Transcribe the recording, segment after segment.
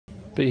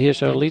But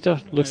here's our leader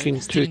looking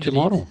to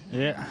tomorrow.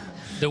 Yeah.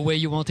 The way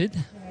you wanted?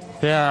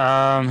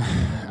 Yeah,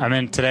 I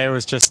mean, today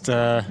was just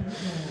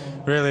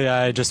really,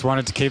 I just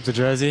wanted to keep the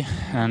jersey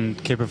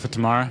and keep it for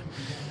tomorrow.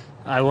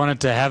 I wanted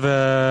to have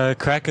a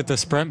crack at the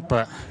sprint,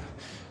 but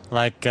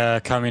like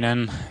coming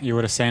in, you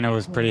would have seen it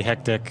was pretty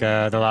hectic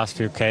the last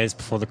few Ks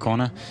before the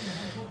corner.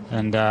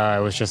 And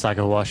it was just like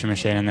a washing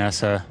machine in there.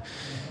 So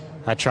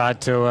I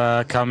tried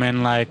to come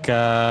in like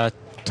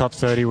top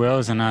 30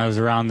 wheels, and I was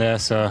around there.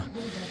 So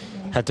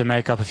had to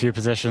make up a few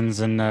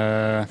positions in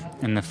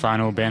the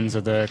final bends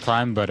of the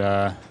climb. But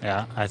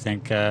yeah, I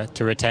think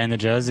to retain the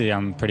jersey,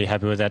 I'm pretty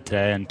happy with that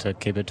today and to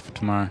keep it for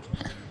tomorrow.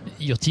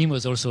 Your team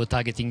was also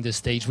targeting the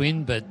stage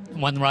win, but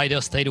one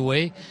rider stayed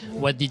away.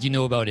 What did you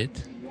know about it?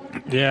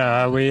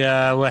 Yeah, we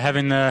were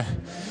having the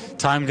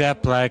time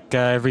gap like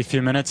every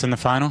few minutes in the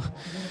final.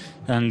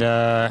 And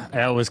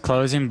it was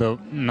closing,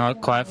 but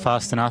not quite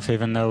fast enough,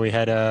 even though we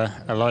had a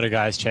lot of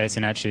guys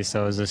chasing actually.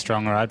 So it was a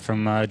strong ride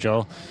from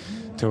Joel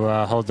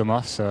to hold them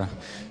off. So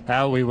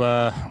we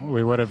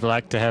would have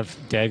liked to have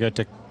Diego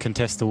to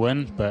contest the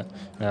win, but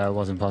it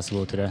wasn't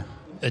possible today.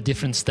 A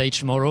different stage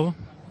tomorrow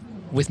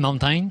with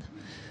Mountain.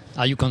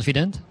 Are you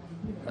confident?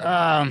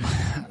 I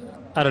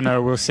don't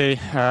know. We'll see.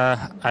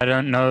 I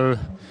don't know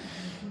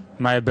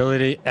my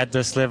ability at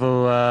this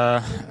level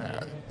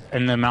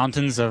in the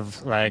mountains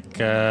of like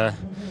I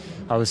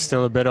was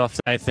still a bit off.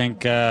 I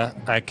think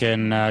I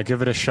can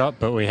give it a shot,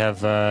 but we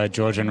have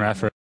George and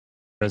Rafa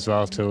as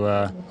well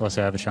to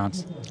also have a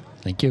chance.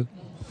 Thank you.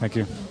 Thank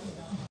you.